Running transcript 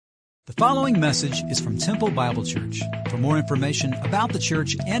The following message is from Temple Bible Church. For more information about the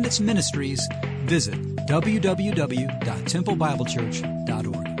church and its ministries, visit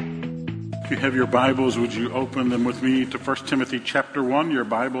www.templebiblechurch.org. If you have your Bibles, would you open them with me to 1 Timothy chapter 1? Your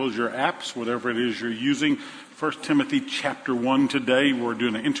Bibles, your apps, whatever it is you're using. 1 Timothy chapter 1 today. We're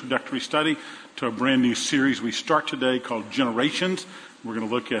doing an introductory study to a brand new series we start today called Generations. We're going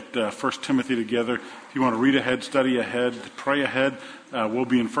to look at 1 Timothy together. If you want to read ahead, study ahead, pray ahead, we'll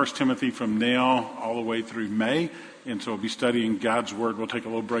be in 1 Timothy from now all the way through May. And so we'll be studying God's Word. We'll take a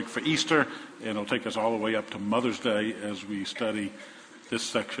little break for Easter, and it'll take us all the way up to Mother's Day as we study this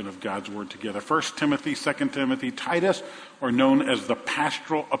section of God's Word together. 1 Timothy, 2 Timothy, Titus are known as the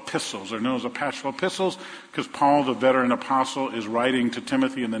pastoral epistles. They're known as the pastoral epistles because Paul, the veteran apostle, is writing to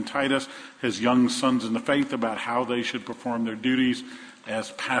Timothy and then Titus, his young sons in the faith, about how they should perform their duties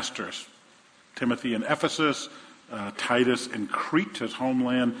as pastors. Timothy in Ephesus, Titus in Crete, his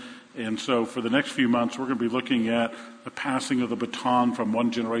homeland. And so for the next few months, we're going to be looking at the passing of the baton from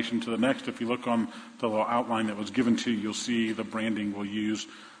one generation to the next. If you look on the little outline that was given to you, you'll see the branding we'll use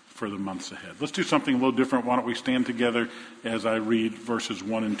for the months ahead. Let's do something a little different. Why don't we stand together as I read verses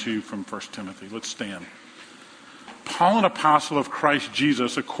 1 and 2 from 1 Timothy. Let's stand. Paul, an apostle of Christ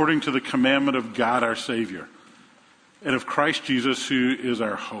Jesus, according to the commandment of God our Savior, and of Christ Jesus, who is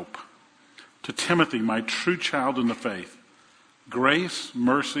our hope. To Timothy, my true child in the faith, grace,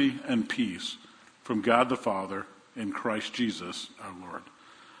 mercy, and peace from God the Father and Christ Jesus our Lord.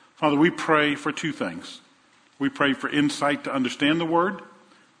 Father, we pray for two things. We pray for insight to understand the Word,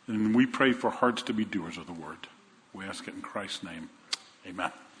 and we pray for hearts to be doers of the Word. We ask it in Christ's name.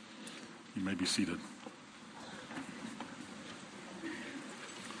 Amen. You may be seated.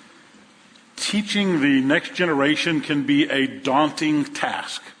 Teaching the next generation can be a daunting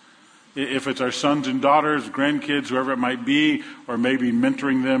task. If it's our sons and daughters, grandkids, whoever it might be, or maybe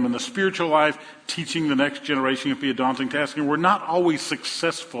mentoring them in the spiritual life, teaching the next generation can be a daunting task. And we're not always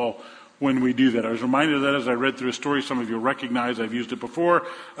successful when we do that. I was reminded of that as I read through a story. Some of you recognize I've used it before.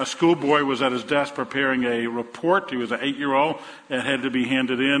 A schoolboy was at his desk preparing a report. He was an 8-year-old and had to be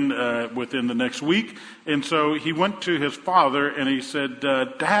handed in within the next week. And so he went to his father and he said,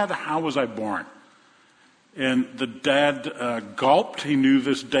 "Dad, how was I born?" And the dad gulped. He knew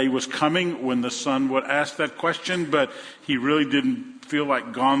this day was coming when the son would ask that question, but he really didn't feel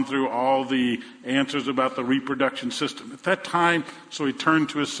like gone through all the answers about the reproduction system at that time. So he turned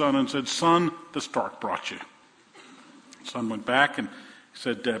to his son and said, "Son, the stork brought you." The son went back and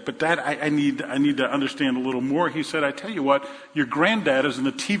said, "But Dad, I need to understand a little more." He said, "I tell you what, your granddad is in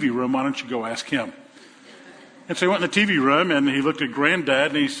the TV room. Why don't you go ask him?" And so he went in the TV room and he looked at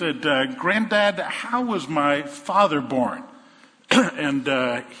Granddad and he said, "Granddad, how was my father born?" And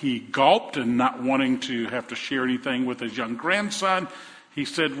he gulped, and not wanting to have to share anything with his young grandson, he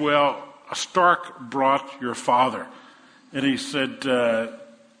said, "Well, a stork brought your father." And he said,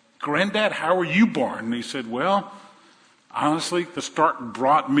 "Granddad, how were you born?" And he said, "Well, honestly, the stork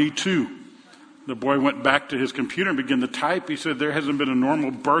brought me too." The boy went back to his computer and began to type. He said, "There hasn't been a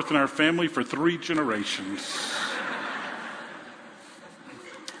normal birth in our family for 3 generations."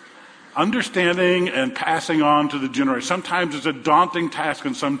 Understanding and passing on to the generation. Sometimes it's a daunting task,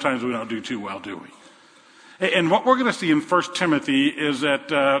 and sometimes we don't do too well, do we? And what we're going to see in 1 Timothy is that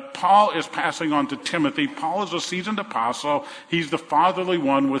Paul is passing on to Timothy. Paul is a seasoned apostle. He's the fatherly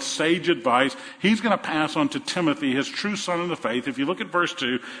one with sage advice. He's going to pass on to Timothy, his true son in the faith. If you look at verse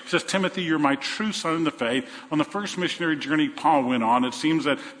 2, it says, "Timothy, you're my true son in the faith." On the first missionary journey Paul went on, it seems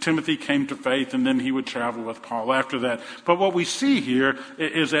that Timothy came to faith, and then he would travel with Paul after that. But what we see here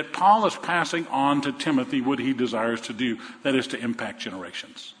is that Paul is passing on to Timothy what he desires to do, that is to impact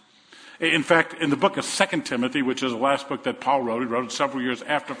generations. In fact, in the book of 2 Timothy, which is the last book that Paul wrote, he wrote it several years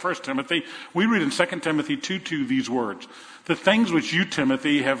after 1 Timothy, we read in 2 Timothy 2:2 these words, "The things which you,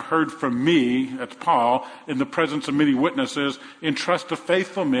 Timothy, have heard from me," that's Paul, "in the presence of many witnesses, entrust to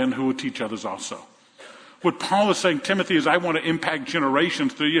faithful men who will teach others also." What Paul is saying, Timothy, is I want to impact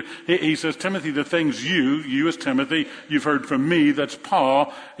generations through you. He says, Timothy, the things you as Timothy, you've heard from me, that's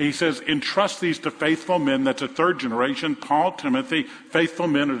Paul. He says, entrust these to faithful men, that's a 3rd generation. Paul, Timothy, faithful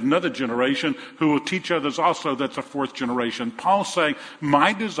men is another generation who will teach others also, that's a 4th generation. Paul's saying,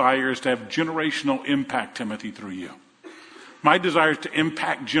 my desire is to have generational impact, Timothy, through you. My desire is to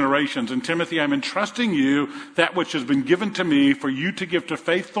impact generations. And Timothy, I'm entrusting you that which has been given to me for you to give to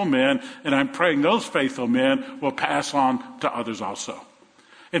faithful men, and I'm praying those faithful men will pass on to others also.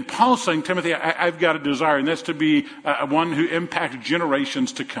 And Paul's saying, Timothy, I've got a desire, and that's to be one who impacts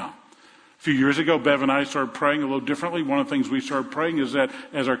generations to come. A few years ago, Bev and I started praying a little differently. One of the things we started praying is that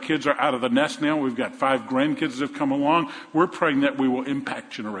as our kids are out of the nest now, we've got 5 grandkids that have come along, we're praying that we will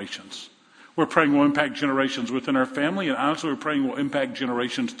impact generations. We're praying we'll impact generations within our family, and honestly, we're praying we'll impact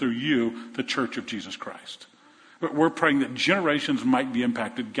generations through you, the Church of Jesus Christ. But we're praying that generations might be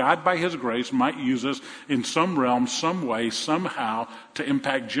impacted. God, by His grace, might use us in some realm, some way, somehow, to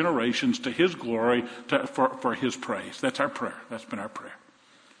impact generations to His glory, for His praise. That's our prayer. That's been our prayer.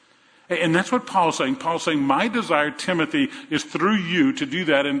 And that's what Paul's saying. Paul's saying, my desire, Timothy, is through you to do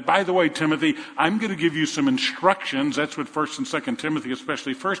that. And by the way, Timothy, I'm going to give you some instructions. That's what 1 and 2 Timothy,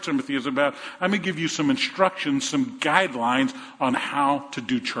 especially 1 Timothy, is about. I'm going to give you some instructions, some guidelines on how to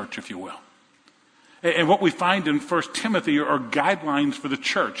do church, if you will. And what we find in 1 Timothy are guidelines for the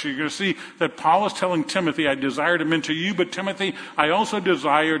church. You're going to see that Paul is telling Timothy, I desire to mentor you, but Timothy, I also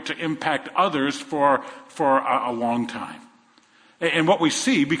desire to impact others for a long time. And what we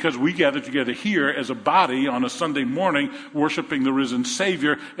see, because we gather together here as a body on a Sunday morning worshiping the risen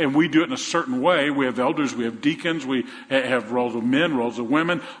Savior, and we do it in a certain way. We have elders, we have deacons, we have roles of men, roles of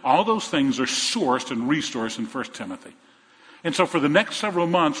women. All those things are sourced and resourced in 1 Timothy. And so for the next several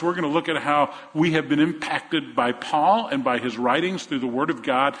months, we're going to look at how we have been impacted by Paul and by his writings through the Word of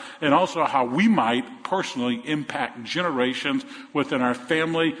God, and also how we might personally impact generations within our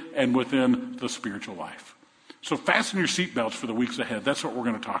family and within the spiritual life. So fasten your seatbelts for the weeks ahead. That's what we're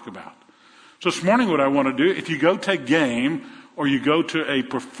going to talk about. So this morning what I want to do, if you go to a game or you go to a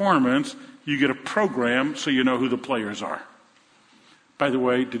performance, you get a program so you know who the players are. By the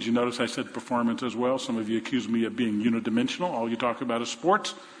way, did you notice I said performance as well? Some of you accuse me of being unidimensional. All you talk about is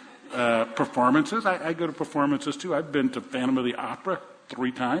sports. Performances. I go to performances too. I've been to Phantom of the Opera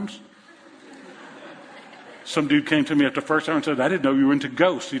 3 times. Some dude came to me after the first time and said, I didn't know you were into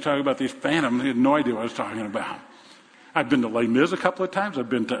ghosts. You talk about these phantoms. He had no idea what I was talking about. I've been to Les Mis a couple of times.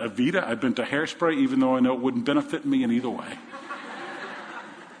 I've been to Evita. I've been to Hairspray, even though I know it wouldn't benefit me in either way.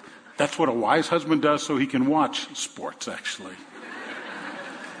 That's what a wise husband does so he can watch sports, actually.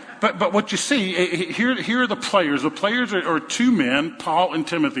 But what you see, here are the players. The players are 2 men, Paul and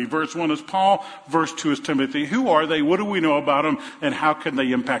Timothy. Verse 1 is Paul, verse 2 is Timothy. Who are they? What do we know about them? And how can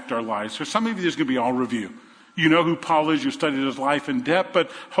they impact our lives? For some of you, this is going to be all review. You know who Paul is. You studied his life in depth,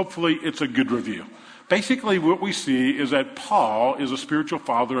 but hopefully it's a good review. Basically, what we see is that Paul is a spiritual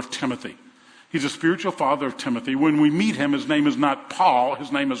father of Timothy. He's a spiritual father of Timothy. When we meet him, his name is not Paul.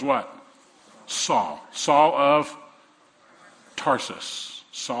 His name is what? Saul. Saul of Tarsus.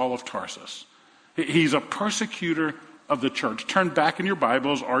 Saul of Tarsus. He's a persecutor of the church. Turn back in your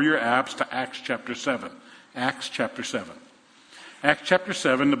Bibles or your apps to Acts chapter 7. Acts chapter 7. Acts chapter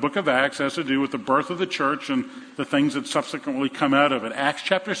 7, the book of Acts, has to do with the birth of the church and the things that subsequently come out of it. Acts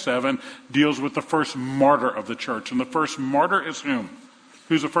chapter 7 deals with the first martyr of the church. And the first martyr is whom?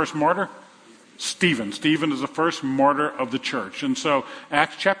 Who's the first martyr? Stephen. Stephen is the first martyr of the church. And so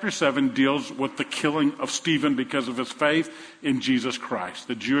Acts chapter 7 deals with the killing of Stephen because of his faith in Jesus Christ.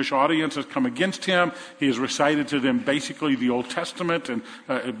 The Jewish audience has come against him. He has recited to them basically the Old Testament and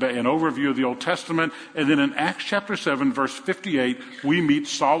an overview of the Old Testament. And then in Acts chapter 7, verse 58, we meet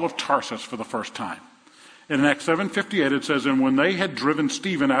Saul of Tarsus for the first time. In Acts 7:58 it says, and when they had driven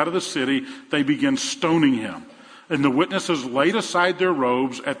Stephen out of the city, they began stoning him. And the witnesses laid aside their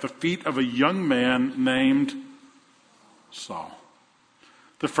robes at the feet of a young man named Saul.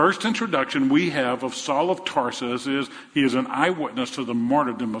 The first introduction we have of Saul of Tarsus is he is an eyewitness to the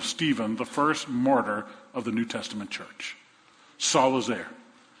martyrdom of Stephen, the first martyr of the New Testament church. Saul is there.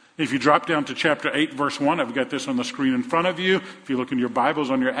 If you drop down to chapter 8, verse 1, I've got this on the screen in front of you. If you look in your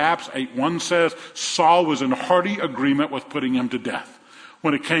Bibles on your apps, 8:1 says, Saul was in hearty agreement with putting him to death.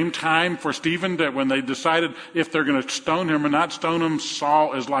 When it came time for Stephen, when they decided if they're going to stone him or not stone him,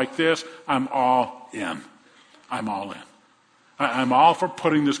 Saul is like this, I'm all in. I'm all in. I'm all for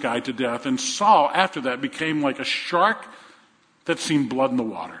putting this guy to death. And Saul, after that, became like a shark that's seen blood in the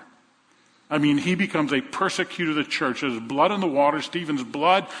water. I mean, he becomes a persecutor of the church. There's blood in the water. Stephen's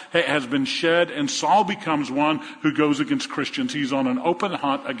blood has been shed, and Saul becomes one who goes against Christians. He's on an open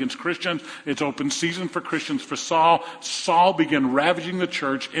hunt against Christians. It's open season for Christians for Saul. Saul began ravaging the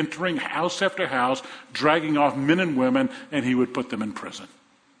church, entering house after house, dragging off men and women, and he would put them in prison.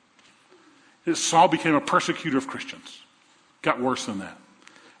 Saul became a persecutor of Christians. Got worse than that.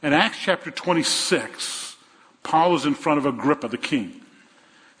 In Acts chapter 26, Paul is in front of Agrippa, the king.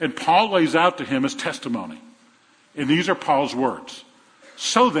 And Paul lays out to him his testimony. And these are Paul's words.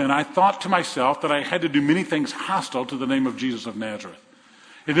 So then I thought to myself that I had to do many things hostile to the name of Jesus of Nazareth.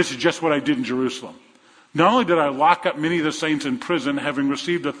 And this is just what I did in Jerusalem. Not only did I lock up many of the saints in prison, having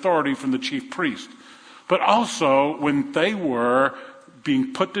received authority from the chief priest, but also when they were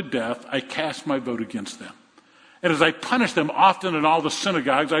being put to death, I cast my vote against them. And as I punished them often in all the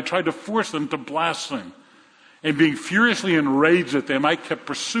synagogues, I tried to force them to blaspheme. And being furiously enraged at them, I kept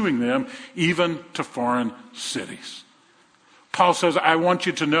pursuing them even to foreign cities. Paul says, I want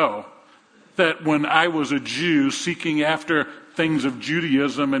you to know that when I was a Jew seeking after things of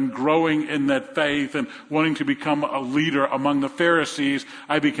Judaism and growing in that faith and wanting to become a leader among the Pharisees,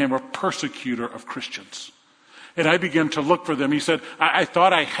 I became a persecutor of Christians. And I began to look for them. He said, I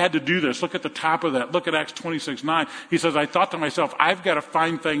thought I had to do this. Look at the top of that. Look at Acts 26:9. He says, I thought to myself, I've got to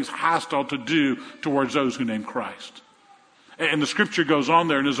find things hostile to do towards those who name Christ. And the scripture goes on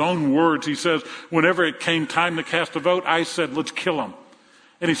there in his own words. He says, whenever it came time to cast a vote, I said, let's kill him.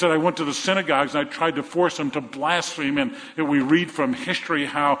 And he said, I went to the synagogues and I tried to force them to blaspheme. And we read from history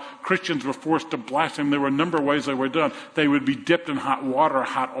how Christians were forced to blaspheme. There were a number of ways they were done. They would be dipped in hot water or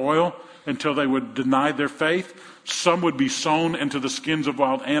hot oil until they would deny their faith. Some would be sewn into the skins of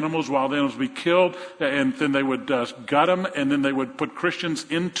wild animals would be killed, and then they would gut them, and then they would put Christians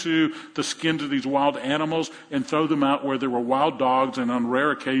into the skins of these wild animals and throw them out where there were wild dogs, and on rare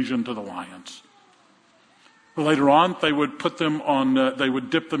occasion to the lions. Later on, they would put them on, they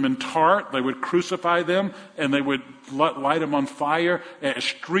would dip them in tar, they would crucify them, and they would light them on fire as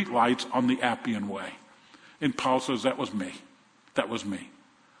street lights on the Appian Way. And Paul says, that was me. That was me.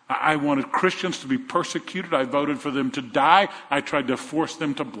 I wanted Christians to be persecuted. I voted for them to die. I tried to force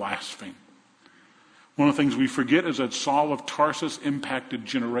them to blaspheme. One of the things we forget is that Saul of Tarsus impacted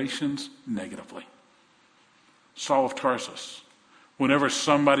generations negatively. Saul of Tarsus. Whenever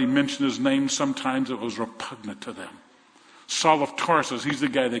somebody mentioned his name, sometimes it was repugnant to them. Saul of Tarsus, he's the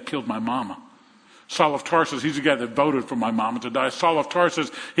guy that killed my mama. Saul of Tarsus, he's the guy that voted for my mama to die. Saul of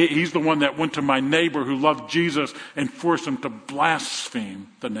Tarsus, he's the one that went to my neighbor who loved Jesus and forced him to blaspheme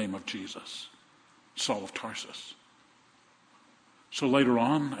the name of Jesus. Saul of Tarsus. So later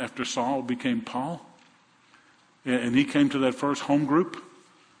on, after Saul became Paul, and he came to that first home group,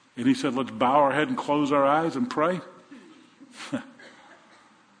 and he said, let's bow our head and close our eyes and pray.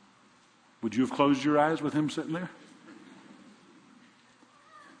 Would you have closed your eyes with him sitting there?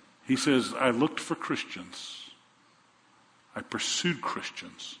 He says, I looked for Christians. I pursued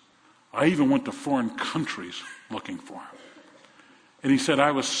Christians. I even went to foreign countries looking for them. And he said,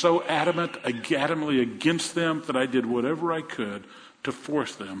 I was so adamantly against them that I did whatever I could to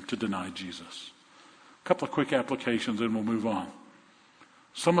force them to deny Jesus. A couple of quick applications and we'll move on.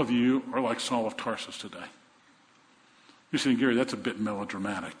 Some of you are like Saul of Tarsus today. You're saying, Gary, that's a bit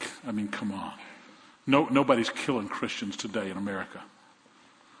melodramatic. I mean, come on. Nobody's killing Christians today in America.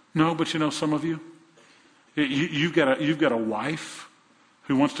 No, but you know, some of you, you've got a wife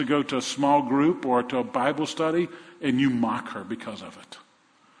who wants to go to a small group or to a Bible study, and you mock her because of it.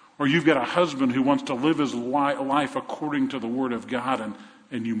 Or you've got a husband who wants to live his life according to the Word of God,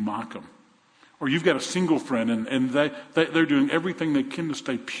 and you mock him. Or you've got a single friend, and they're doing everything they can to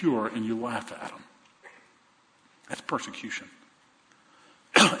stay pure, and you laugh at them. That's persecution.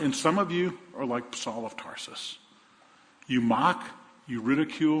 And some of you are like Saul of Tarsus. You mock, you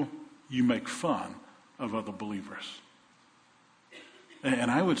ridicule, you make fun of other believers.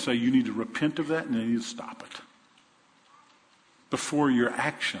 And I would say you need to repent of that and you need to stop it before your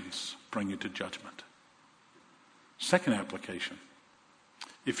actions bring you to judgment. Second application.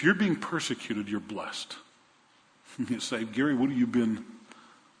 If you're being persecuted, you're blessed. You say, Gary, what have you been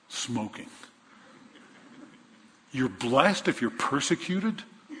smoking? You're blessed if you're persecuted?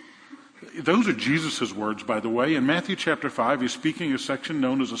 Those are Jesus' words, by the way. In Matthew chapter 5, he's speaking a section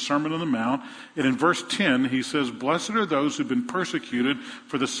known as the Sermon on the Mount. And in verse 10, he says, blessed are those who've been persecuted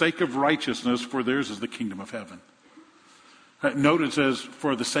for the sake of righteousness, for theirs is the kingdom of heaven. Note it says,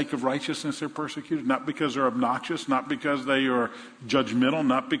 for the sake of righteousness they're persecuted, not because they're obnoxious, not because they are judgmental,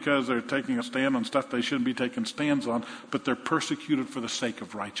 not because they're taking a stand on stuff they shouldn't be taking stands on, but they're persecuted for the sake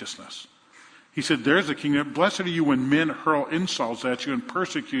of righteousness. He said, there's a kingdom. Blessed are you when men hurl insults at you and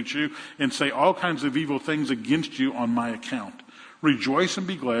persecute you and say all kinds of evil things against you on my account. Rejoice and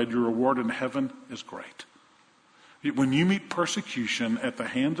be glad. Your reward in heaven is great. When you meet persecution at the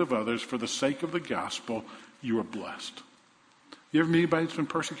hands of others for the sake of the gospel, you are blessed. You ever meet anybody that's been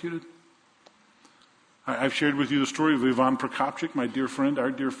persecuted? I've shared with you the story of Ivan Prokopchik, my dear friend,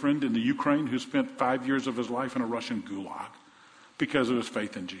 our dear friend in the Ukraine, who spent 5 years of his life in a Russian gulag because of his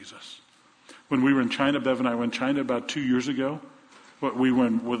faith in Jesus. When we were in China, Bev and I went to China about 2 years ago.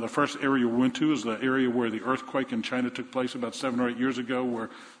 The first area we went to is the area where the earthquake in China took place about 7 or 8 years ago, where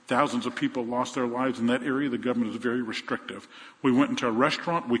thousands of people lost their lives. In that area, the government is very restrictive. We went into a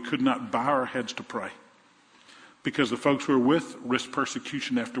restaurant. We could not bow our heads to pray because the folks we were with risked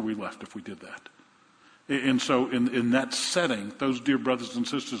persecution after we left if we did that. And so in that setting, those dear brothers and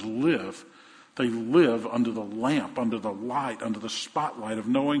sisters live. They live under the lamp, under the light, under the spotlight of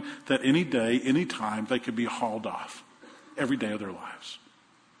knowing that any day, any time, they could be hauled off every day of their lives.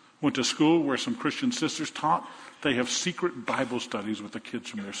 Went to school where some Christian sisters taught. They have secret Bible studies with the kids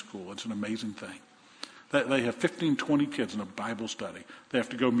from their school. It's an amazing thing. They have 15, 20 kids in a Bible study. They have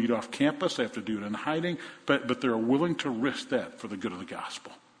to go meet off campus. They have to do it in hiding. But they're willing to risk that for the good of the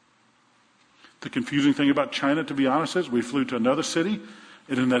gospel. The confusing thing about China, to be honest, is we flew to another city.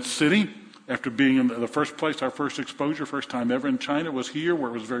 And in that city, after being in the first place, our first exposure, first time ever in China was here, where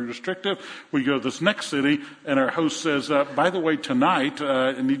it was very restrictive. We go to this next city, and our host says, by the way, tonight,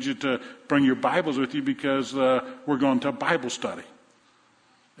 I need you to bring your Bibles with you because we're going to a Bible study.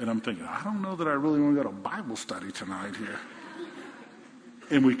 And I'm thinking, I don't know that I really want to go to Bible study tonight here.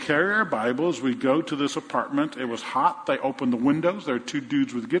 And we carry our Bibles. We go to this apartment. It was hot. They open the windows. There are two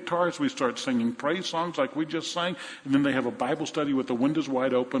dudes with guitars. We start singing praise songs like we just sang. And then they have a Bible study with the windows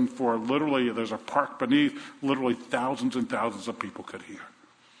wide open for literally, there's a park beneath, literally thousands and thousands of people could hear.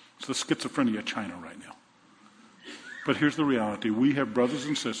 It's the schizophrenia of China right now. But here's the reality. We have brothers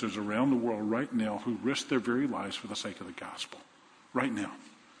and sisters around the world right now who risk their very lives for the sake of the gospel. Right now.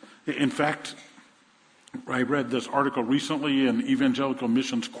 In fact, I read this article recently in Evangelical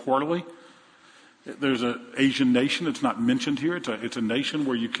Missions Quarterly. There's an Asian nation. It's not mentioned here. It's a nation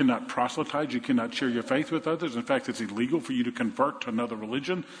where you cannot proselytize. You cannot share your faith with others. In fact, it's illegal for you to convert to another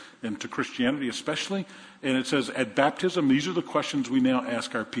religion and to Christianity especially. And it says, at baptism, these are the questions we now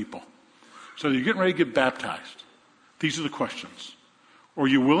ask our people. So you're getting ready to get baptized. These are the questions. Are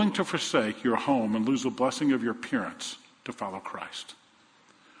you willing to forsake your home and lose the blessing of your parents to follow Christ?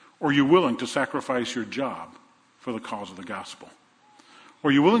 Are you willing to sacrifice your job for the cause of the gospel? Are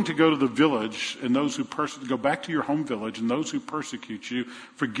you willing to go to the village and those who go back to your home village and those who persecute you,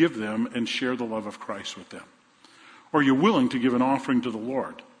 forgive them and share the love of Christ with them? Are you willing to give an offering to the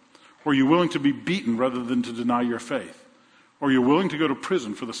Lord? Are you willing to be beaten rather than to deny your faith? Are you willing to go to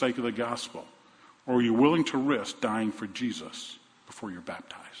prison for the sake of the gospel? Or are you willing to risk dying for Jesus before you're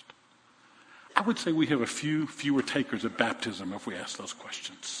baptized? I would say we have fewer takers at baptism if we ask those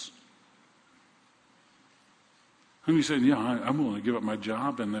questions. And you say, yeah, I'm willing to give up my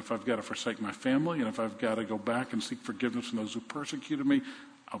job, and if I've got to forsake my family, and if I've got to go back and seek forgiveness from those who persecuted me,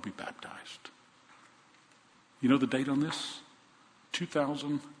 I'll be baptized. You know the date on this?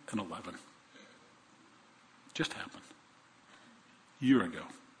 2011. Just happened. A year ago,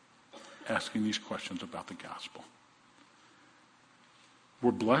 asking these questions about the gospel.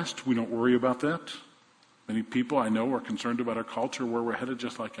 We're blessed. We don't worry about that. Many people I know are concerned about our culture, where we're headed,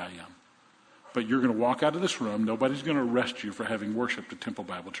 just like I am. But you're going to walk out of this room. Nobody's going to arrest you for having worshiped at Temple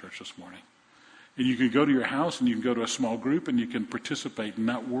Bible Church this morning. And you can go to your house and you can go to a small group and you can participate and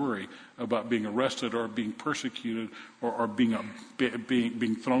not worry about being arrested or being persecuted or being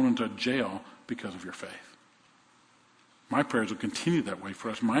thrown into jail because of your faith. My prayers will continue that way for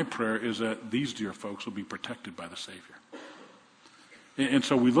us. My prayer is that these dear folks will be protected by the Savior. And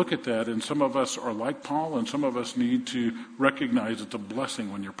so we look at that, and some of us are like Paul, and some of us need to recognize it's a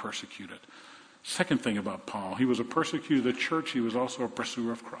blessing when you're persecuted. Second thing about Paul, he was a persecutor of the church. He was also a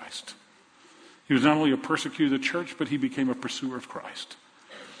pursuer of Christ. He was not only a persecutor of the church, but he became a pursuer of Christ.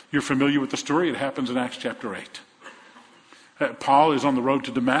 You're familiar with the story. It happens in Acts chapter 8. Paul is on the road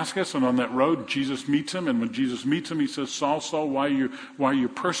to Damascus, and on that road, Jesus meets him. And when Jesus meets him, he says, Saul, Saul, why are you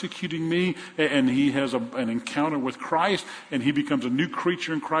persecuting me? And he has an encounter with Christ, and he becomes a new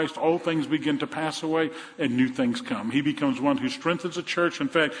creature in Christ. Old things begin to pass away, and new things come. He becomes one who strengthens the church. In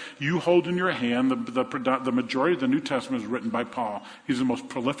fact, you hold in your hand the majority of the New Testament is written by Paul. He's the most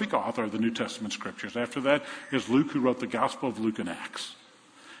prolific author of the New Testament scriptures. After that is Luke, who wrote the Gospel of Luke and Acts,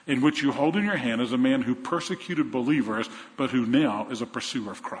 in which you hold in your hand as a man who persecuted believers, but who now is a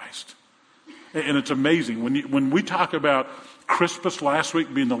pursuer of Christ. And it's amazing. When we talk about Crispus last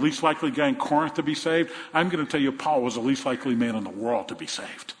week being the least likely guy in Corinth to be saved, I'm going to tell you Paul was the least likely man in the world to be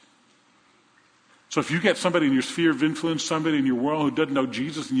saved. So if you get somebody in your sphere of influence, somebody in your world who doesn't know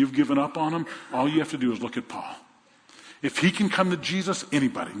Jesus and you've given up on him, all you have to do is look at Paul. If he can come to Jesus,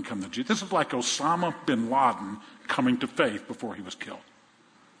 anybody can come to Jesus. This is like Osama bin Laden coming to faith before he was killed.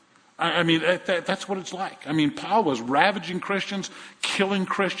 I mean, that's what it's like. I mean, Paul was ravaging Christians, killing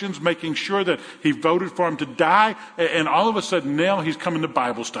Christians, making sure that he voted for him to die, and all of a sudden now he's coming to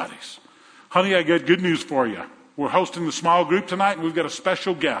Bible studies. Honey, I got good news for you. We're hosting the small group tonight, and we've got a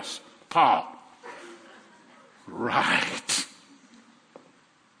special guest, Paul. Right.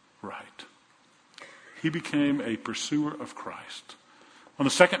 He became a pursuer of Christ. On the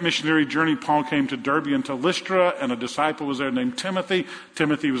second missionary journey, Paul came to Derbe and to Lystra, and a disciple was there named Timothy.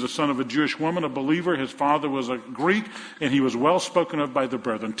 Timothy was the son of a Jewish woman, a believer. His father was a Greek, and he was well spoken of by the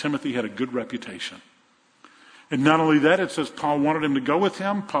brethren. Timothy had a good reputation. And not only that, it says Paul wanted him to go with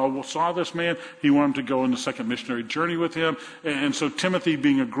him. Paul saw this man. He wanted him to go on the second missionary journey with him. And so Timothy,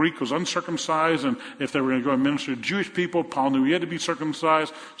 being a Greek, was uncircumcised. And if they were going to go and minister to Jewish people, Paul knew he had to be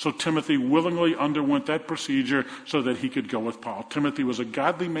circumcised. So Timothy willingly underwent that procedure so that he could go with Paul. Timothy was a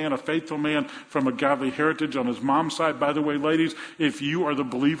godly man, a faithful man from a godly heritage on his mom's side. By the way, ladies, if you are the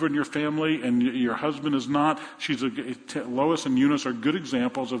believer in your family and your husband is not, Lois and Eunice are good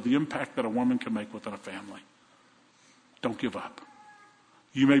examples of the impact that a woman can make within a family. Don't give up.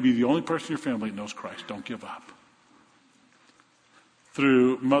 You may be the only person in your family that knows Christ. Don't give up.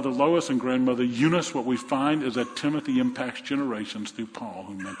 Through Mother Lois and Grandmother Eunice, what we find is that Timothy impacts generations through Paul,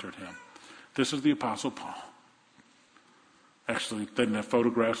 who mentored him. This is the Apostle Paul. Actually, they didn't have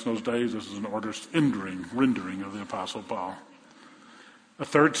photographs in those days. This is an artist's rendering of the Apostle Paul. A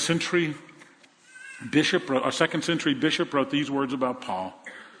second century bishop wrote these words about Paul.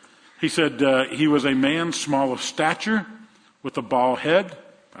 He said he was a man small of stature with a bald head.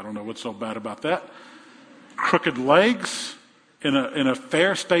 I don't know what's so bad about that. Crooked legs, in a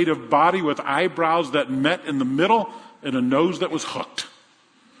fair state of body with eyebrows that met in the middle and a nose that was hooked.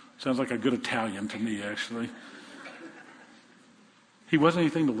 Sounds like a good Italian to me, actually. He wasn't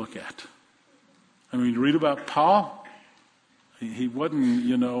anything to look at. I mean, you read about Paul, he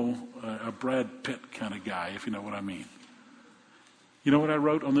wasn't, a Brad Pitt kind of guy, if you know what I mean. You know what I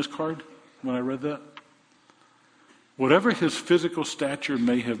wrote on this card when I read that? Whatever his physical stature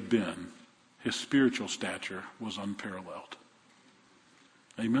may have been, his spiritual stature was unparalleled.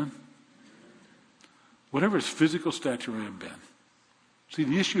 Amen? Whatever his physical stature may have been. See,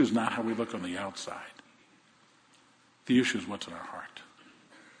 the issue is not how we look on the outside. The issue is what's in our heart.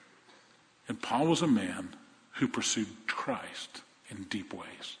 And Paul was a man who pursued Christ in deep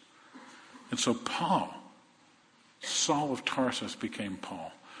ways. And so Saul of Tarsus became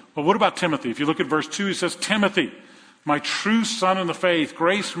Paul. Well, what about Timothy? If you look at verse 2, he says, Timothy, my true son in the faith,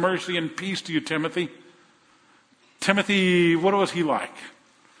 grace, mercy, and peace to you, Timothy. Timothy, what was he like?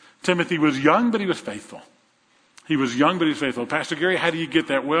 Timothy was young, but he was faithful. He was young, but he was faithful. Pastor Gary, how do you get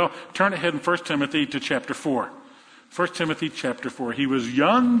that? Well, turn ahead in 1 Timothy to chapter 4. 1 Timothy chapter 4. He was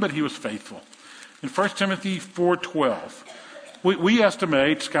young, but he was faithful. In 1 Timothy 4:12. We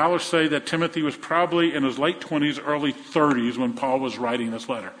estimate, scholars say, that Timothy was probably in his late 20s, early 30s when Paul was writing this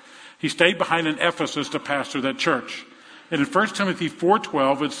letter. He stayed behind in Ephesus to pastor that church. And in 1 Timothy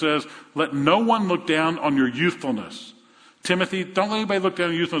 4:12 it says, let no one look down on your youthfulness. Timothy, don't let anybody look down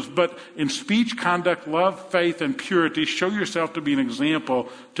on your youthfulness, but in speech, conduct, love, faith, and purity, show yourself to be an example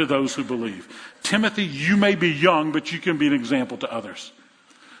to those who believe. Timothy, you may be young, but you can be an example to others.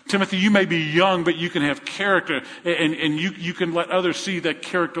 Timothy, you may be young, but you can have character, and you can let others see that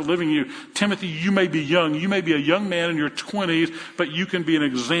character living in you. Timothy, you may be young. You may be a young man in your 20s, but you can be an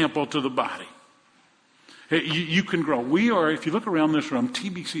example to the body. You can grow. If you look around this room,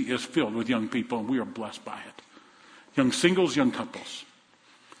 TBC is filled with young people, and we are blessed by it. Young singles, young couples.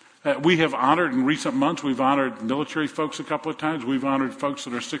 We have honored, in recent months, we've honored military folks a couple of times. We've honored folks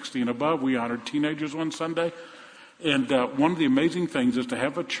that are 60 and above. We honored teenagers one Sunday. And one of the amazing things is to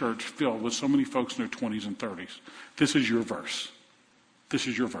have a church filled with so many folks in their 20s and 30s. This is your verse. This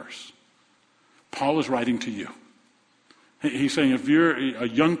is your verse. Paul is writing to you. He's saying if you're a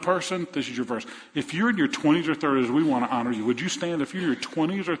young person, this is your verse. If you're in your 20s or 30s, we want to honor you. Would you stand? If you're in your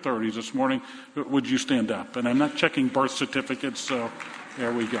 20s or 30s this morning, would you stand up? And I'm not checking birth certificates, so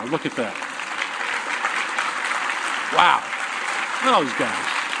there we go. Look at that. Wow. Look at all these guys.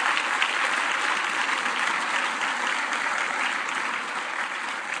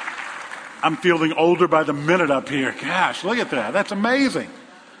 I'm feeling older by the minute up here. Gosh, look at that. That's amazing.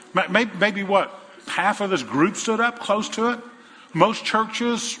 Maybe what? Half of this group stood up, close to it. Most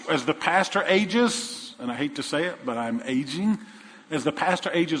churches, as the pastor ages, and I hate to say it, but I'm aging, as the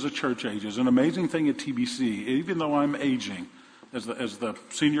pastor ages, the church ages. An amazing thing at TBC, even though I'm aging as the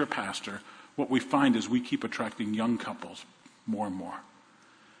senior pastor, what we find is we keep attracting young couples more and more.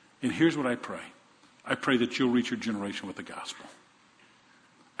 And here's what I pray. I pray that you'll reach your generation with the gospel.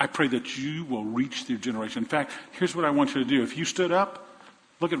 I pray that you will reach your generation. In fact, here's what I want you to do. If you stood up,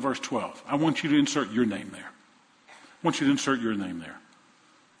 look at verse 12. I want you to insert your name there. I want you to insert your name there.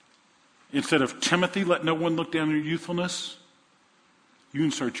 Instead of Timothy, let no one look down on your youthfulness, you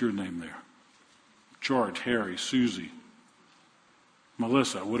insert your name there. George, Harry, Susie,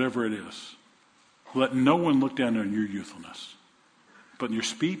 Melissa, whatever it is. Let no one look down on your youthfulness. But in your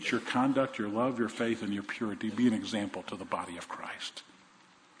speech, your conduct, your love, your faith, and your purity, be an example to the body of Christ.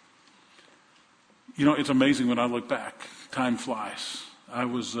 It's amazing when I look back. Time flies.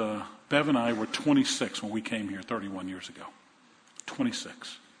 Bev and I were 26 when we came here 31 years ago.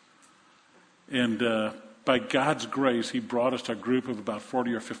 26. And by God's grace, he brought us to a group of about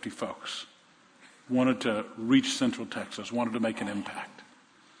 40 or 50 folks. Wanted to reach Central Texas, wanted to make an impact.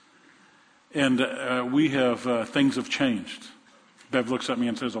 And things have changed. Bev looks at me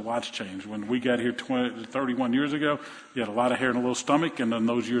and says, a lot's changed. When we got here 31 years ago, you had a lot of hair and a little stomach, and in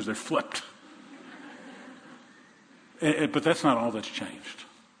those years they flipped. But that's not all that's changed.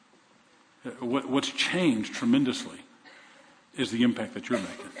 What's changed tremendously is the impact that you're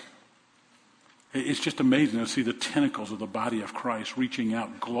making. It's just amazing to see the tentacles of the body of Christ reaching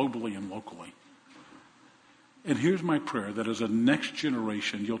out globally and locally. And here's my prayer, that as a next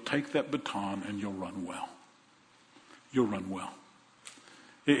generation, you'll take that baton and you'll run well. You'll run well.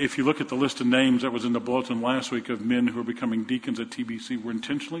 If you look at the list of names that was in the bulletin last week of men who are becoming deacons at TBC, we're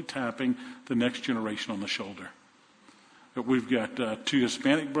intentionally tapping the next generation on the shoulder. We've got 2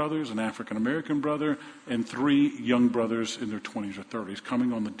 Hispanic brothers, an African-American brother, and 3 young brothers in their 20s or 30s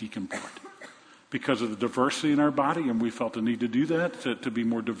coming on the deacon board. Because of the diversity in our body, and we felt the need to do that, to be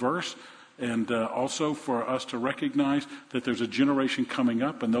more diverse, and also for us to recognize that there's a generation coming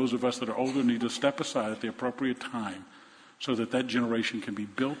up, and those of us that are older need to step aside at the appropriate time so that that generation can be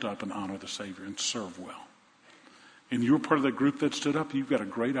built up and honor the Savior and serve well. And you're part of the group that stood up. You've got a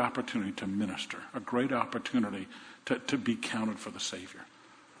great opportunity to minister, a great opportunity to be counted for the Savior.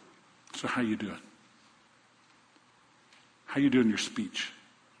 So how you doing? How you doing your speech?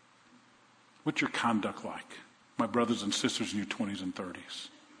 What's your conduct like? My brothers and sisters in your 20s and 30s.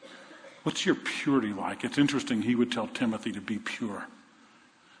 What's your purity like? It's interesting, he would tell Timothy to be pure.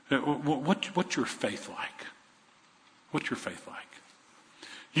 What's your faith like? What's your faith like?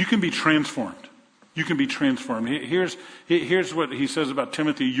 You can be transformed. You can be transformed. Here's what he says about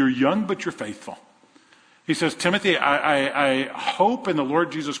Timothy. You're young, but you're faithful. He says, Timothy, I hope in the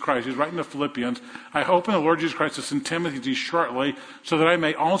Lord Jesus Christ. He's writing to Philippians. I hope in the Lord Jesus Christ to send Timothy to you shortly, so that I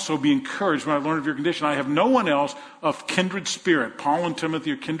may also be encouraged when I learn of your condition. I have no one else of kindred spirit. Paul and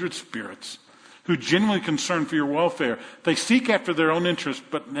Timothy are kindred spirits who genuinely concern for your welfare. They seek after their own interests,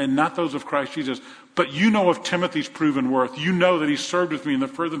 and not those of Christ Jesus. But you know of Timothy's proven worth. You know that he served with me in the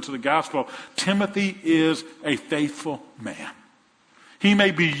furtherance of the gospel. Timothy is a faithful man. He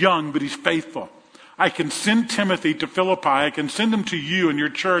may be young, but he's faithful. I can send Timothy to Philippi. I can send him to you and your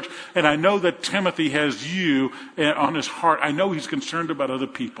church. And I know that Timothy has you on his heart. I know he's concerned about other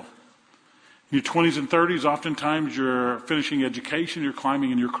people. In your 20s and 30s, oftentimes you're finishing education, you're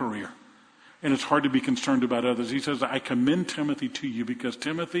climbing in your career. And it's hard to be concerned about others. He says, I commend Timothy to you because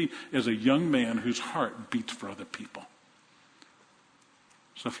Timothy is a young man whose heart beats for other people.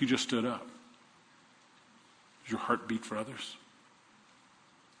 So if you just stood up, does your heart beat for others?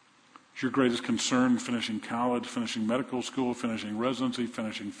 Is your greatest concern finishing college, finishing medical school, finishing residency,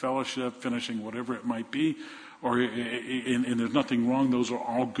 finishing fellowship, finishing whatever it might be? And there's nothing wrong. Those are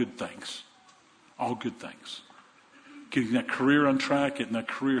all good things. All good things. Getting that career on track, getting that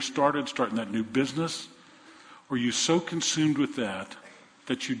career started, starting that new business? Or are you so consumed with that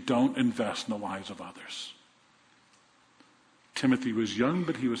you don't invest in the lives of others? Timothy was young,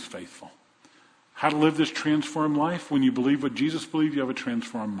 but he was faithful. How to live this transformed life? When you believe what Jesus believed, you have a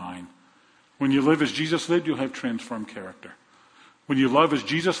transformed mind. When you live as Jesus lived, you'll have transformed character. When you love as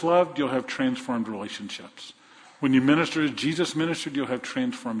Jesus loved, you'll have transformed relationships. When you minister as Jesus ministered, you'll have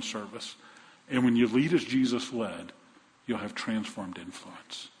transformed service. And when you lead as Jesus led, you'll have transformed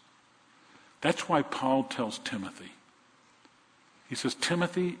influence. That's why Paul tells Timothy. He says,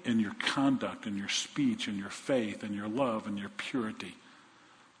 Timothy, in your conduct, in your speech, in your faith, in your love, in your purity,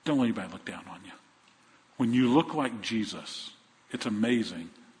 don't let anybody look down on you. When you look like Jesus, it's amazing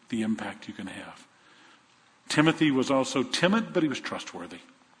the impact you can have. Timothy was also timid, but he was trustworthy.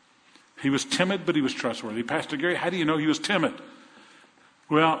 He was timid, but he was trustworthy. Pastor Gary, how do you know he was timid?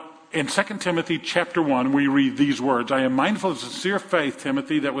 Well, in 2 Timothy chapter 1, we read these words, I am mindful of the sincere faith,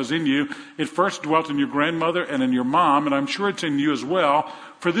 Timothy, that was in you. It first dwelt in your grandmother and in your mom, and I'm sure it's in you as well.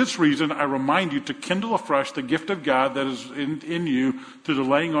 For this reason, I remind you to kindle afresh the gift of God that is in you through the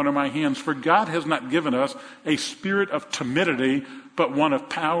laying on of my hands. For God has not given us a spirit of timidity, but one of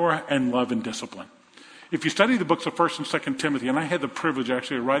power and love and discipline. If you study the books of 1 and 2 Timothy, and I had the privilege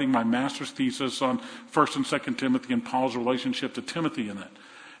actually of writing my master's thesis on 1 and 2 Timothy and Paul's relationship to Timothy in it.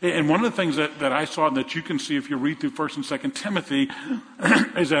 And one of the things that I saw and that you can see if you read through 1 and 2 Timothy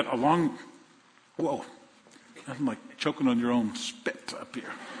is that whoa, I'm like choking on your own spit up here.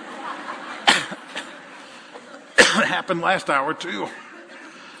 It happened last hour too.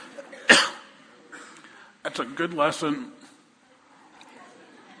 That's a good lesson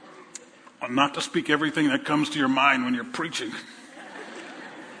on not to speak everything that comes to your mind when you're preaching.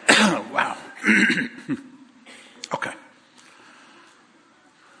 Wow. Okay.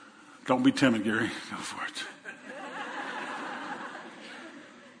 Don't be timid, Gary. Go for it.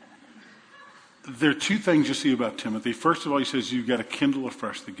 There are two things you see about Timothy. First of all, he says you've got to kindle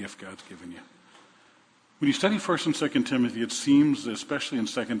afresh the gift God's given you. When you study 1 and 2 Timothy, it seems, especially in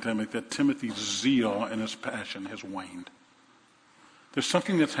 2 Timothy, that Timothy's zeal and his passion has waned. There's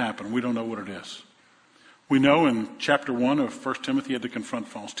something that's happened. We don't know what it is. We know in chapter 1 of 1 Timothy he had to confront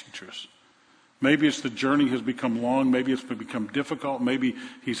false teachers. Maybe it's the journey has become long. Maybe it's become difficult. Maybe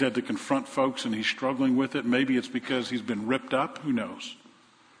he's had to confront folks and he's struggling with it. Maybe it's because he's been ripped up. Who knows?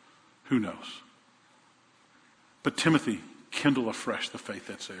 Who knows? But Timothy, kindle afresh the faith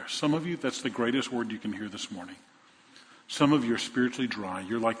that's there. Some of you, that's the greatest word you can hear this morning. Some of you are spiritually dry.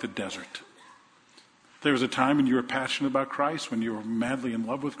 You're like the desert. There was a time when you were passionate about Christ, when you were madly in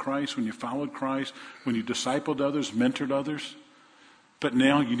love with Christ, when you followed Christ, when you discipled others, mentored others. But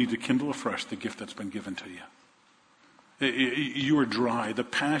now you need to kindle afresh the gift that's been given to you. You are dry. The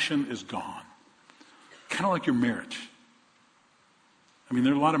passion is gone. Kind of like your marriage. I mean,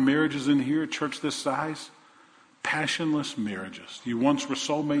 there are a lot of marriages in here, a church this size. Passionless marriages. You once were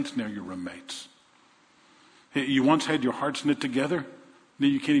soulmates, now you're roommates. You once had your hearts knit together, now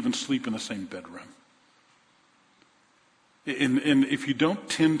you can't even sleep in the same bedroom. And if you don't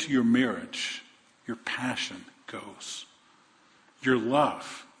tend to your marriage, your passion goes. Your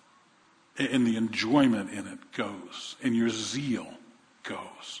love and the enjoyment in it goes. And your zeal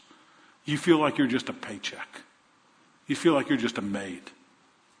goes. You feel like you're just a paycheck. You feel like you're just a maid.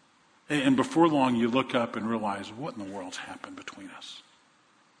 And before long, you look up and realize, what in the world's happened between us?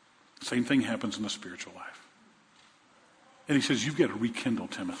 Same thing happens in the spiritual life. And he says, you've got to rekindle,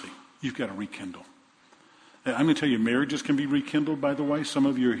 Timothy. You've got to rekindle. And I'm going to tell you, marriages can be rekindled, by the way. Some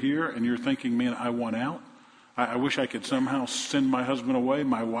of you are here and you're thinking, man, I want out. I wish I could somehow send my husband away,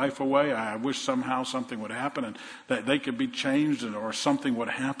 my wife away. I wish somehow something would happen and that they could be changed or something would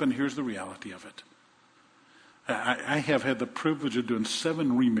happen. Here's the reality of it. I have had the privilege of doing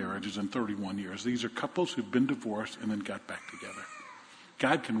 7 remarriages in 31 years. These are couples who've been divorced and then got back together.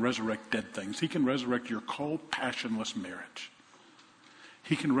 God can resurrect dead things. He can resurrect your cold, passionless marriage.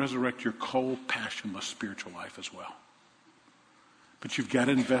 He can resurrect your cold, passionless spiritual life as well. But you've got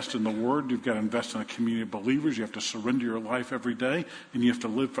to invest in the Word. You've got to invest in a community of believers. You have to surrender your life every day, and you have to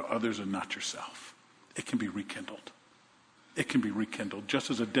live for others and not yourself. It can be rekindled. It can be rekindled.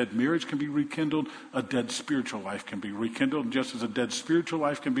 Just as a dead marriage can be rekindled, a dead spiritual life can be rekindled. And just as a dead spiritual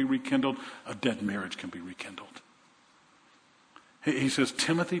life can be rekindled, a dead marriage can be rekindled. He says,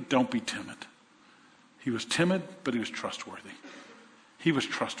 Timothy, don't be timid. He was timid, but he was trustworthy. He was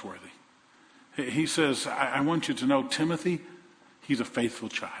trustworthy. He says, I want you to know, Timothy, he's a faithful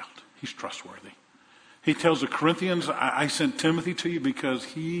child. He's trustworthy. He tells the Corinthians, I sent Timothy to you because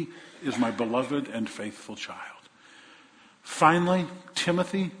he is my beloved and faithful child. Finally,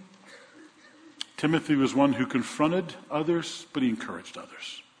 Timothy was one who confronted others, but he encouraged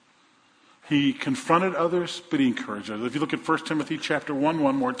others. He confronted others, but he encouraged others. If you look at 1 Timothy chapter 1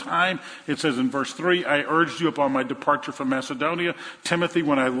 one more time, it says in verse 3, I urged you upon my departure from Macedonia. Timothy,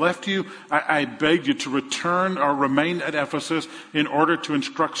 when I left you, I begged you to return or remain at Ephesus in order to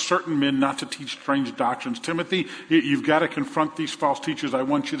instruct certain men not to teach strange doctrines. Timothy, you've got to confront these false teachers. I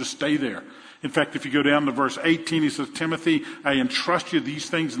want you to stay there. In fact, if you go down to verse 18, he says, Timothy, I entrust you these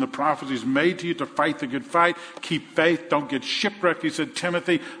things in the prophecies made to you to fight the good fight. Keep faith. Don't get shipwrecked. He said,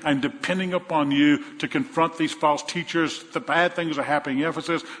 Timothy, I'm depending upon you to confront these false teachers. The bad things are happening in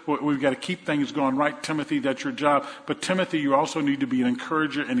Ephesus. We've got to keep things going right. Timothy, that's your job. But Timothy, you also need to be an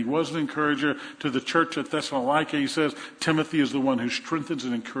encourager. And he was an encourager to the church at Thessalonica. He says, Timothy is the one who strengthens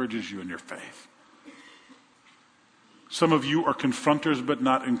and encourages you in your faith. Some of you are confronters but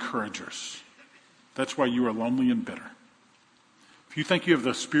not encouragers. That's why you are lonely and bitter. If you think you have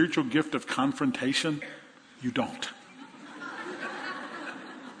the spiritual gift of confrontation, you don't.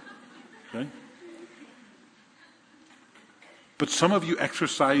 Okay? But some of you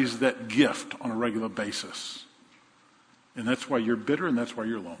exercise that gift on a regular basis. And that's why you're bitter and that's why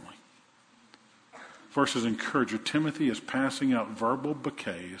you're lonely. Versus encourager, Timothy is passing out verbal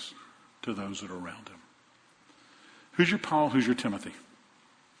bouquets to those that are around him. Who's your Paul? Who's your Timothy?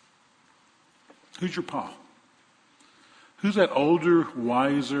 Who's your Paul? Who's that older,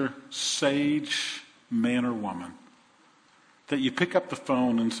 wiser, sage man or woman that you pick up the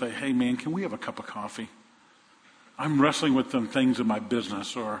phone and say, hey man, can we have a cup of coffee? I'm wrestling with some things in my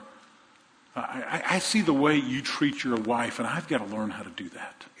business, or I see the way you treat your wife and I've got to learn how to do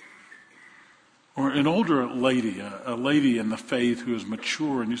that. Or an older lady, a lady in the faith who is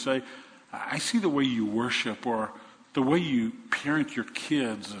mature, and you say, I see the way you worship or the way you parent your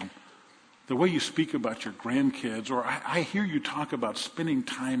kids and the way you speak about your grandkids, or I hear you talk about spending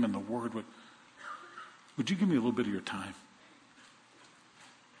time in the Word. Would you give me a little bit of your time?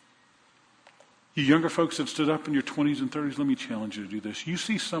 You younger folks that stood up in your 20s and 30s, let me challenge you to do this. You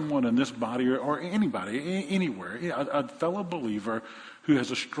see someone in this body or anybody, anywhere, a fellow believer who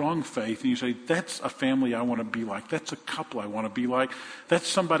has a strong faith, and you say, that's a family I want to be like. That's a couple I want to be like. That's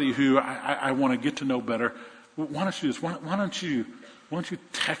somebody who I want to get to know better. Why don't you do this? Why don't you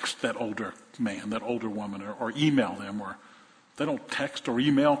text that older man, that older woman, or email them, or they don't text or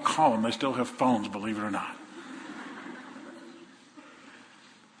email, call them. They still have phones, believe it or not.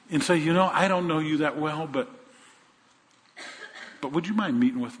 And say, I don't know you that well, but would you mind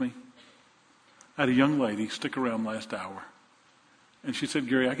meeting with me? I had a young lady stick around last hour. And she said,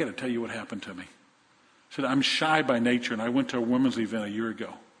 Gary, I got to tell you what happened to me. She said, I'm shy by nature, and I went to a women's event a year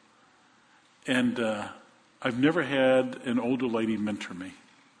ago. And I've never had an older lady mentor me.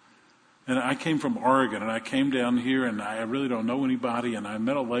 And I came from Oregon, and I came down here, and I really don't know anybody. And I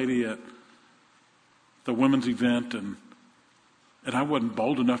met a lady at the women's event, and I wasn't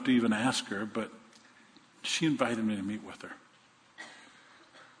bold enough to even ask her, but she invited me to meet with her.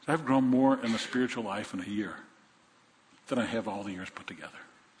 So I've grown more in the spiritual life in a year than I have all the years put together.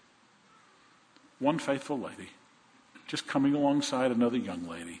 One faithful lady just coming alongside another young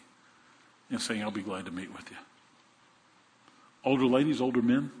lady and saying, I'll be glad to meet with you. Older ladies, older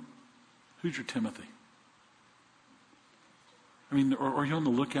men, who's your Timothy? I mean, are you on the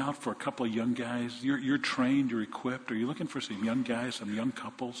lookout for a couple of young guys? You're trained, you're equipped. Are you looking for some young guys, some young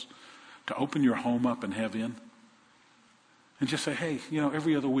couples to open your home up and have in? And just say, hey,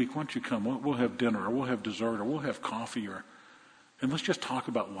 every other week, why don't you come? We'll have dinner, or we'll have dessert, or we'll have coffee, and let's just talk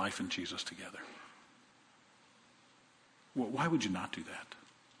about life in Jesus together. Well, why would you not do that?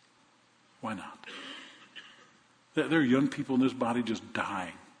 Why not? There are young people in this body just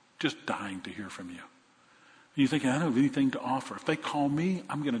dying to hear from you. And you think, I don't have anything to offer. If they call me,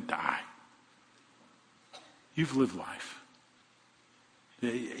 I'm going to die. You've lived life.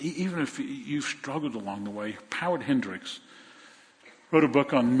 Even if you've struggled along the way. Howard Hendricks wrote a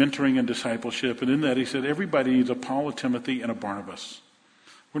book on mentoring and discipleship, and in that he said, everybody needs a Paul, a Timothy, and a Barnabas.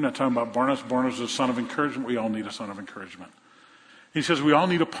 We're not talking about Barnabas. Barnabas is a son of encouragement. We all need a son of encouragement. He says we all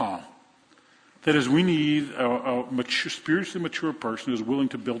need a Paul. That is, we need a spiritually mature person who's willing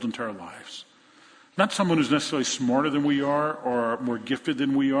to build into our lives. Not someone who's necessarily smarter than we are or more gifted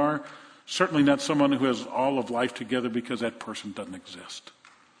than we are. Certainly not someone who has all of life together, because that person doesn't exist.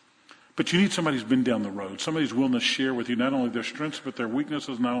 But you need somebody who's been down the road, somebody who's willing to share with you not only their strengths but their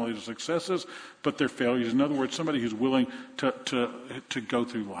weaknesses, not only their successes but their failures. In other words, somebody who's willing to go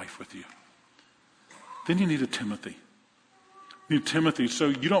through life with you. Then you need a Timothy. You need Timothy so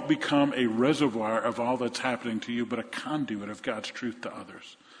you don't become a reservoir of all that's happening to you, but a conduit of God's truth to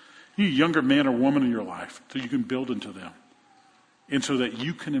others. You need a younger man or woman in your life so you can build into them, and so that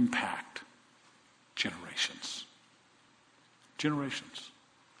you can impact generations. Generations.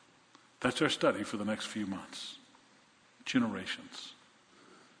 That's our study for the next few months. Generations.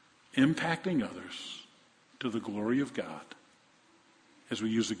 Impacting others to the glory of God as we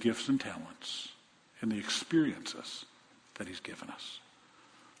use the gifts and talents and the experiences that He's given us.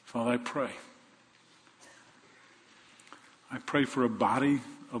 Father, I pray. I pray for a body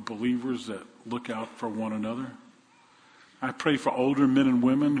of believers that look out for one another. I pray for older men and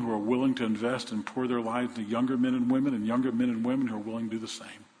women who are willing to invest and pour their lives into younger men and younger men and women who are willing to do the same.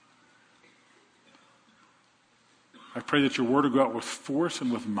 I pray that your word will go out with force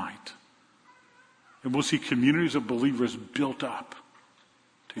and with might. And we'll see communities of believers built up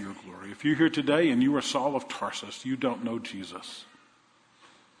to your glory. If you're here today and you are Saul of Tarsus, you don't know Jesus.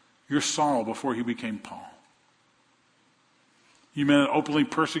 You're Saul before he became Paul. You may not openly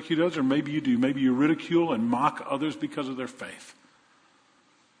persecute others, or maybe you do. Maybe you ridicule and mock others because of their faith.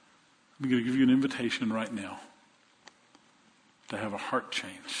 I'm going to give you an invitation right now to have a heart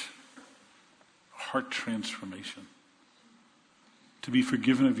change, a heart transformation, to be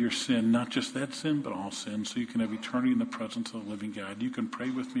forgiven of your sin, not just that sin, but all sin, so you can have eternity in the presence of the living God. You can pray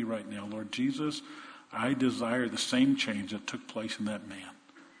with me right now. Lord Jesus, I desire the same change that took place in that man.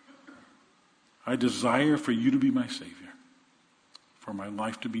 I desire for you to be my Savior, for my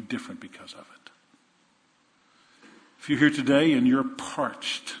life to be different because of it. If you're here today and you're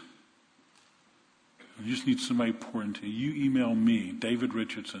parched, you just need somebody to pour into you, you email me, David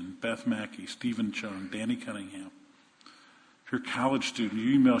Richardson, Beth Mackey, Stephen Chung, Danny Cunningham. If you're a college student,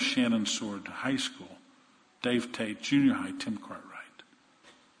 you email Shannon Sword, high school, Dave Tate, junior high, Tim Cartwright.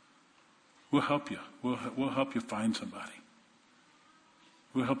 We'll help you. We'll help you find somebody.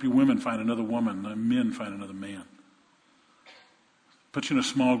 We'll help you women find another woman, and men find another man. Put you in a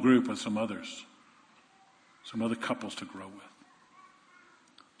small group with some others, some other couples to grow with,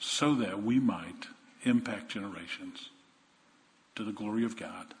 so that we might impact generations to the glory of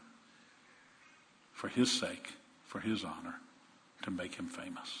God, for his sake, for his honor, to make him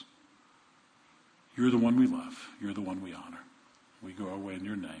famous. You're the one we love. You're the one we honor. We go our way in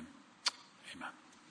your name. Amen.